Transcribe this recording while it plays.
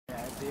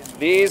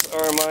These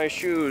are my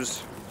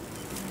shoes.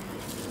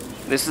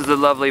 This is the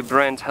lovely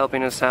Brent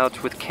helping us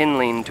out with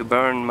kindling to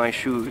burn my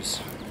shoes.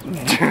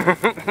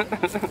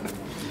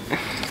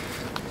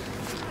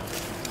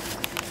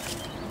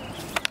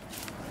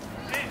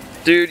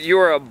 Dude, you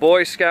are a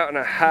Boy Scout and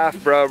a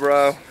half,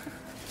 bro.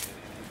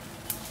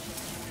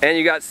 And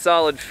you got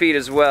solid feet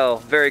as well.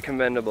 Very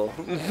commendable.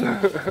 He's a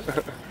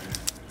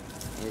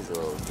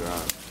little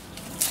drunk.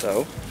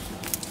 So?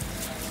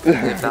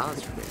 Good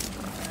balance for me.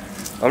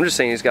 I'm just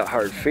saying he's got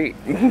hard feet.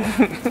 Burn them.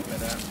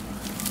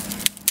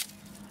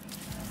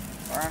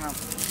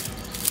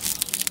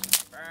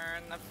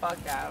 Burn the fuck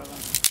out of them.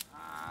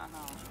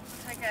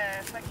 It's like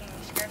a fucking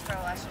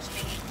scarecrow last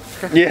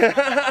week. Yeah.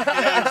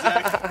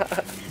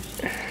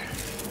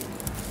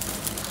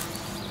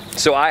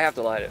 So I have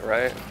to light it,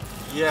 right?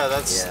 Yeah,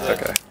 that's the,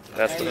 okay.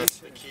 That's the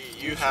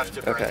key. You have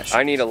to burn okay. the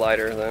I need a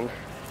lighter then.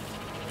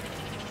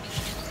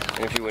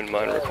 If you wouldn't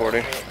mind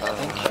recording.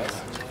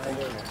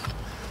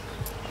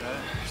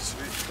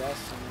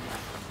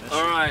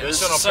 All right,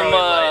 this is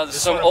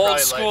some old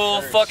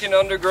school fucking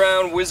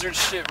underground wizard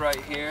shit right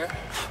here.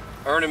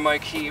 Earning my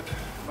keep.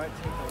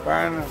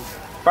 Burn them.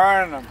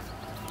 Burn them.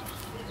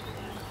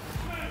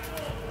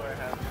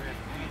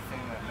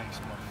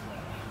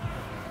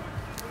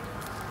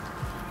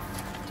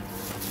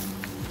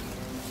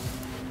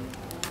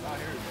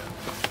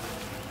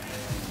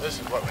 This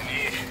is what we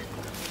need.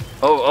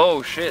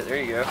 Oh shit,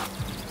 there you go.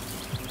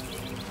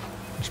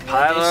 Just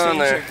pile it on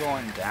there. These are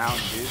going down,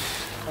 dude.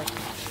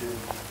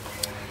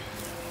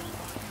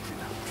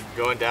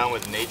 Going down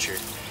with nature.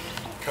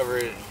 Cover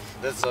it.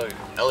 That's like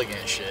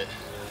elegant shit.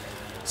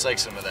 It's like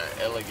some of that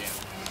elegant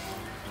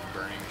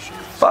burning shit.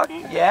 Fuck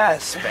yeah,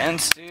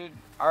 Spence, dude.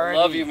 Already,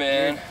 Love you,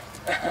 man.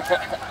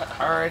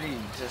 Already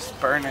just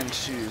burning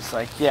shoes.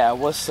 Like, yeah,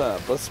 what's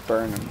up? Let's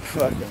burn them.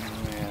 Fucking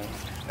man.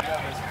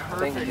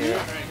 Thank you.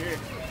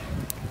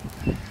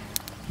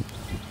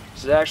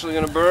 Is it actually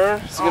gonna burn?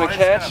 Is it gonna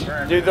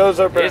catch? Dude, those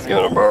are burning. It's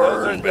gonna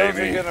burn, Those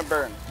baby. are gonna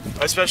burn.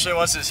 Especially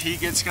once this heat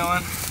gets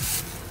going.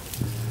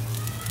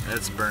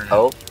 It's burning.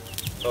 Oh.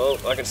 Oh,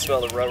 I can smell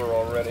the rubber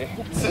already.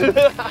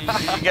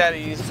 You gotta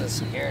use the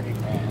security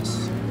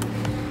pass.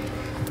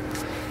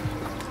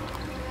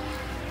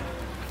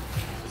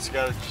 It's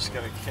just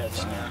gotta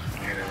catch now.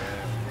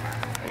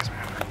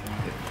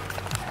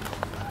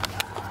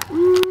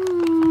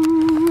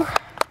 Ooh.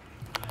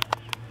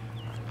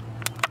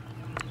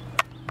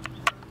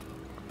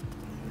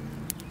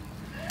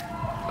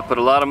 I put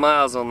a lot of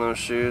miles on those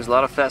shoes, a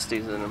lot of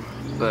festies in them,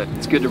 but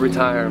it's good to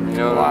retire them, you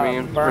know what I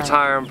mean?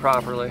 Retire them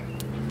properly.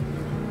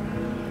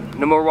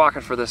 No more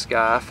walking for this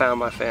guy, I found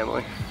my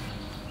family.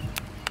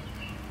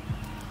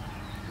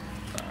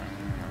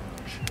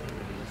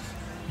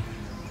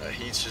 The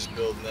heat's just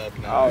building up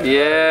now. Oh,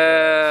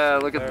 Yeah,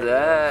 look at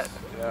that.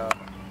 Yeah.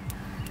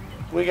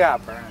 We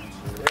got burns.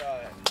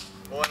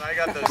 Well, and I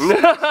got those.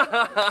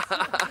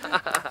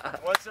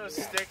 Once those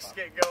sticks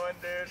get going,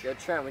 dude, Yo,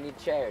 Trent, we need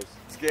chairs.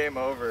 it's game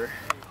over.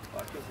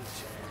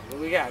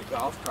 We got a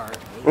golf cart.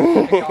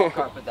 The golf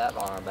cart put that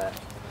long on that.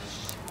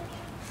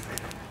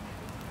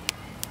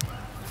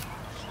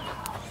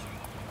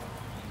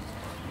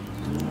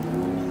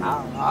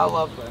 I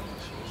love burning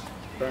shoes.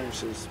 Burning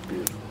shoes is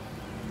beautiful.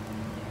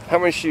 How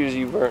many shoes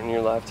you burnt in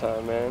your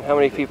lifetime, man? How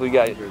many people you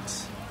got?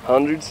 Hundreds.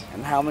 Hundreds?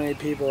 And how many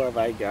people have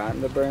I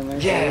gotten to burn their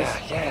shoes?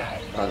 Yeah.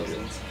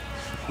 Hundreds.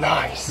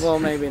 Nice. Well,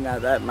 maybe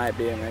not. That might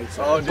be an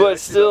example. Oh, dude, But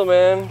still,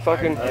 man,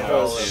 fucking, like,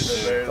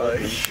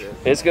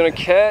 it's gonna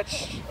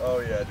catch. oh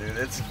yeah, dude,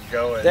 it's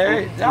going.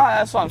 No,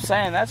 that's what I'm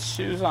saying. That's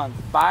shoes on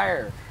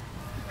fire.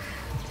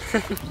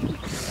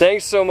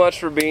 Thanks so much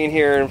for being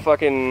here and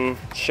fucking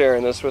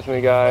sharing this with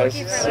me, guys.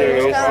 Thank you for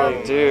Seriously,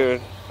 letting us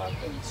dude.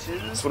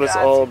 That's what it's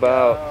all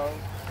about.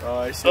 Oh,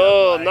 I see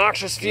Oh, that black,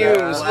 noxious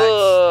fumes.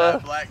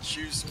 that black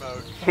shoe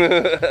smoke.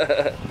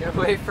 Get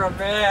away from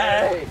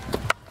me!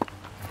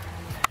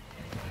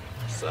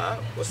 What's up?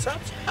 What's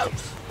up,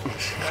 house?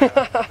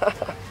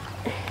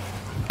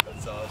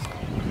 That's awesome.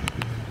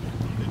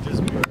 It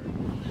just burned.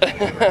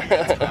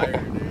 It's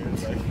tired,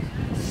 dude. Like,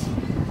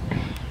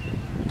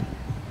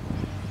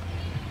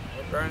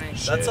 Burning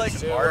shoes. that's like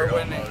dude. art We're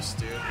winning. almost,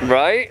 dude.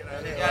 Right?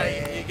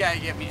 You gotta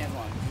get me in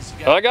one.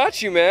 I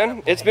got you,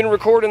 man. It's been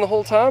recording the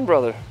whole time,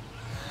 brother.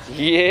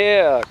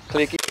 Yeah.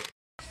 Clicky.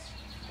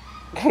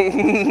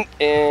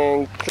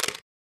 And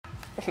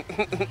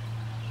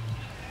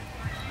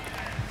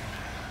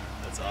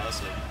That's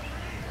awesome.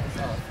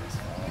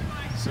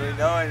 So we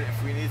know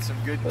if we need some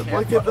good Look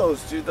campfire. at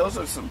those, dude. Those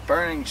are some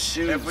burning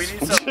shoes. If we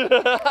need some,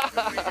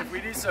 if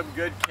we need some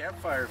good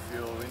campfire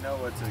fuel, we know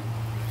what to.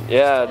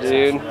 yeah,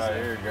 dude. Right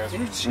here, guys.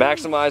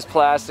 Maximize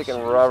plastic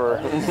and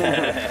rubber.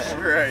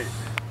 Right.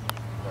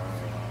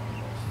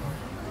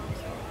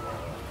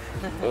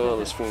 Oh,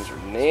 those fumes are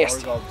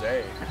nasty. All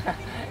day.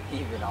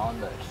 Even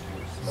on the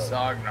shoes.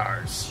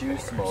 Sognars. Shoe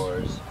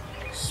s'mores.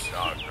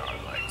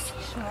 Sognar likes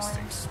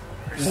plastic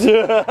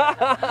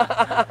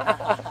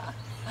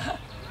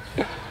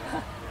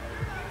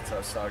That's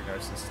how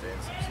Sognar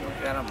sustains himself.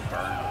 Get them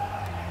burned.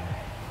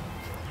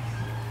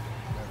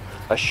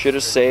 I should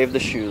have saved the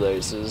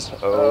shoelaces.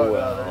 Oh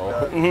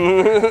well.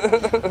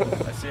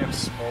 I see him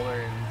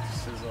smolder and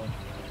sizzle.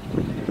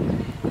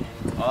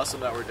 Awesome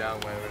that we're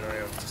downwind. We don't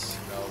even have to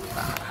smell the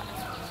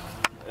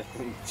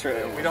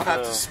we don't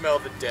have to smell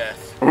the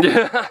death.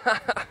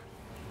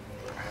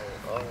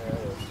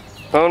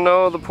 Oh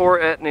no, the poor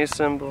Etny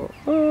symbol.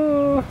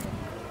 Oh.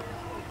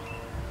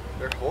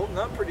 They're holding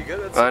up pretty good.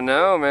 That's I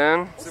know,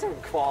 man. Some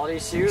quality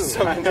shoes.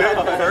 some good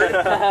burn.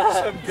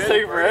 Some good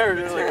Take forever.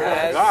 burn. It's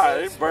like, God,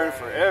 they burn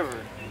forever.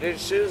 Dude,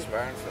 shoes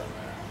burn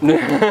for Dude,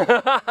 man,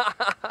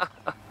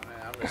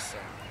 I'm just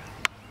saying.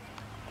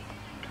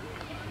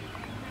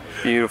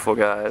 beautiful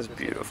guys,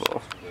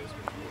 beautiful.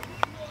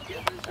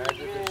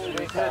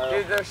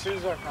 Dude, their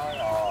shoes are probably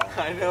all.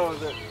 I know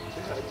that.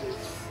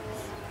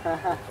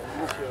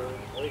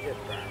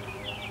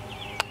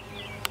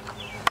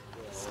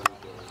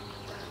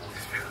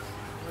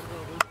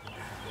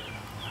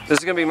 This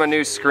is gonna be my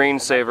new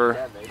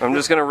screensaver. I'm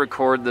just gonna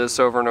record this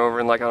over and over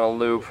and like on a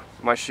loop.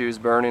 My shoes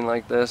burning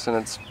like this, and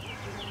it's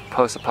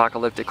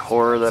post-apocalyptic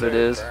horror that it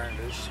is.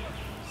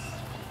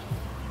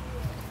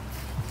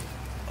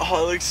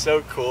 Oh, it looks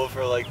so cool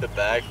for like the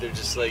back. They're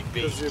just like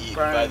being eaten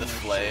by the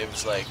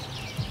flames. Like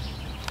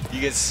you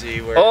can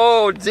see where.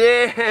 Oh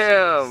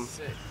damn!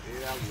 Sick,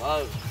 dude. I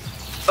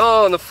love.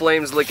 Oh, and the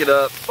flames lick it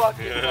up.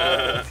 Fucking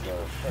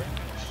love it.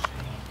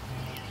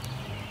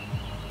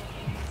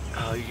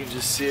 Oh, you can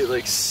just see it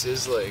like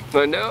sizzling.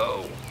 I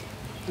know.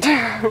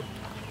 I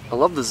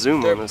love the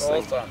zoom They're on this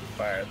thing. both on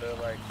fire. They're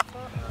like.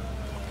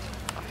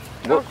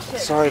 What?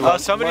 Sorry, Oh,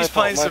 somebody's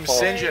playing some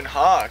Singe and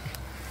Hawk.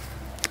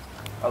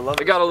 I love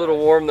it. Got a little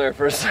warm there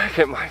for a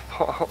second. My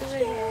fault.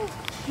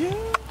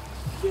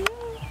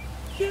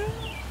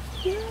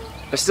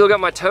 I still got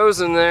my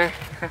toes in there.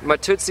 My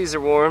tootsies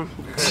are warm.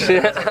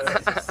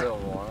 Still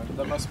warm.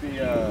 That must be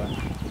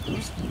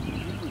who's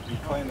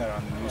playing that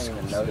on the I news? don't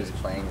even know who's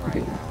playing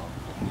right now.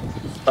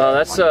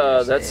 That's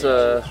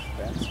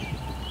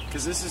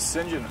Because this is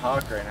Singe and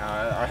Hawk right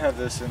now. I have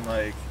this in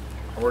like,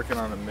 I'm working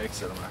on a mix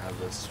that I'm gonna have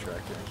this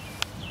track in.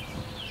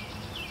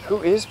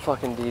 Who is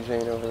fucking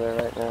DJing over there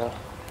right now?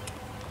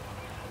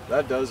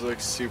 That does look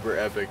super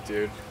epic,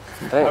 dude.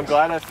 Thanks. I'm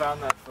glad I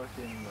found that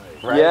fucking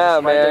like. Right, Yeah,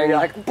 just right there, man. you're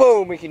like,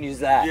 boom, we can use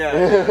that.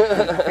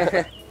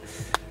 Yeah.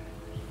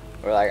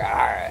 We're like,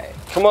 alright.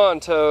 Come on,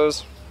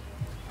 toes.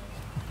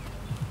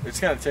 It's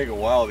gonna take a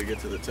while to get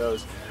to the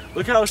toes.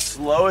 Look how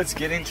slow it's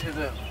getting to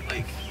the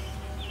like.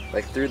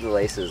 Like through the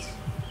laces.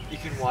 You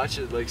can watch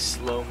it like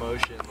slow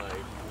motion, like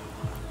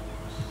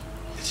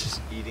it's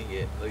just eating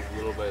it like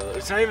little by little.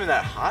 It's not even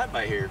that hot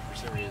by here for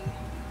some reason.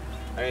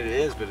 I mean, it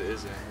is, but it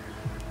isn't.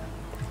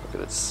 Look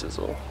at it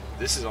sizzle.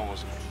 This is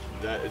almost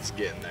that. It's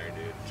getting there,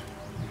 dude.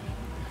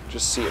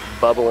 Just see it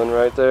bubbling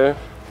right there.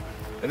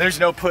 And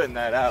there's no putting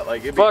that out.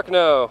 Like it'd Fuck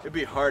no. It'd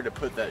be hard to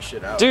put that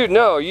shit out. Dude,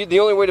 no.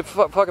 The only way to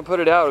fucking put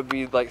it out would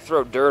be like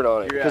throw dirt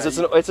on it, because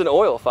Yeah, it's an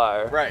oil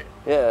fire. Right.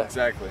 Yeah.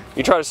 Exactly.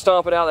 You try to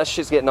stomp it out, that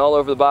shit's getting all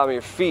over the bottom of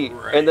your feet,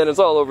 Right. and then it's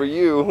all over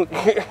you.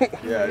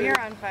 Yeah. We're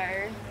on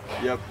fire.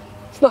 Yep.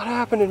 It's not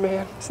happening,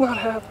 man. It's not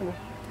happening.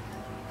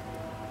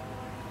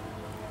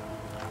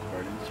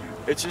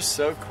 It's just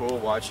so cool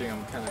watching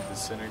them kind of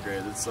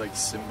disintegrate. It's like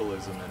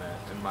symbolism in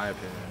it, in my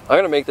opinion. I'm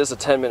gonna make this a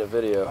 10-minute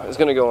video. It's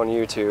gonna go on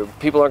YouTube.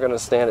 People aren't gonna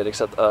stand it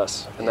except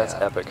us, and that's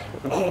Yeah. epic.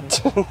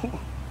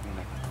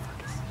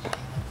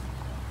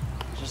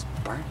 Just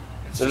burn.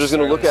 They're just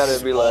gonna look at it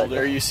and be like,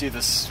 There you see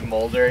the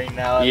smoldering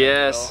now. in the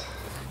yes.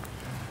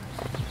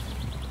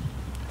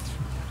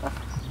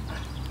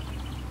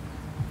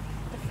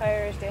 The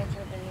fire is dancing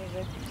with the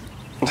music.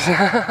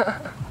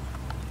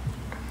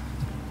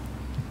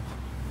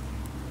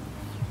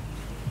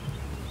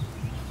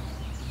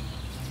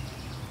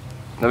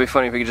 That'd be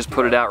funny if we could just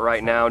put it out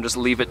right now and just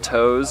leave it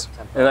toes,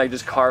 and like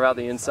just carve out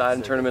the inside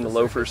and turn them into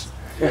loafers.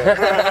 Or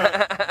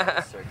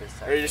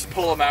you just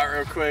pull them out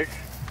real quick.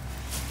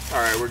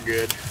 Alright, we're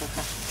good.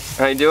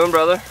 How you doing,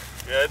 brother?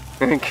 Good.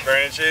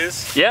 Burning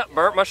shoes? Yep,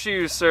 burnt my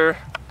shoes, sir.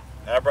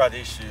 I brought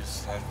these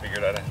shoes. I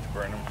figured I'd have to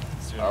burn them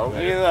sooner or Look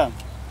later. at them.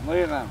 Look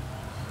at them.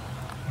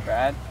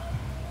 Brad?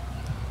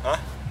 Huh?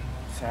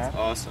 Sad?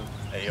 Awesome.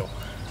 Hey, yo.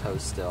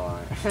 Toes still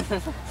on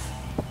it.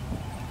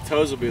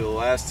 Toes will be the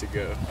last to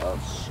go. Oh,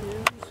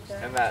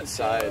 And that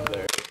side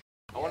there.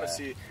 I want to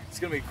see, it's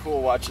going to be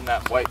cool watching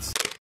that white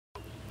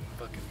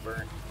fucking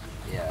burn.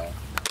 yeah.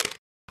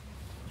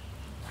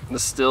 The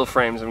still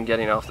frames I'm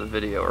getting off the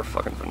video are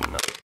fucking phenomenal.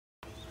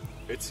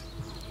 It's,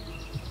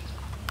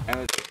 and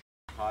it's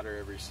hotter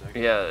every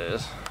second. Yeah, it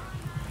is.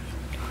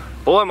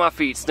 Boy, my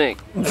feet stink.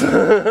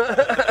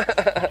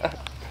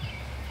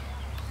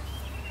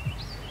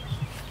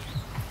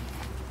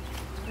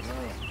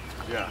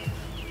 Yeah.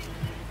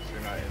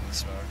 You're not in the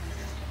smoke.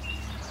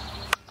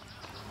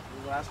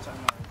 The last time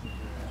I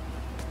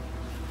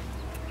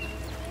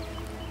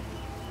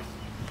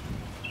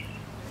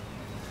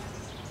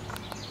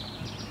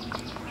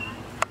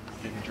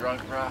Getting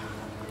drunk, bro?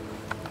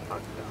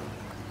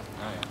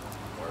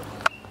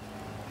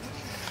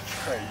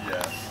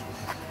 Yeah.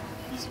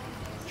 He's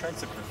trying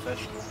to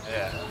professional.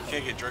 Yeah. You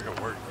can't get drunk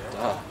at work, man.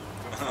 Oh.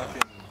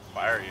 Fucking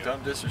fire you.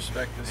 Don't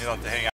disrespect this. You don't have to hang out.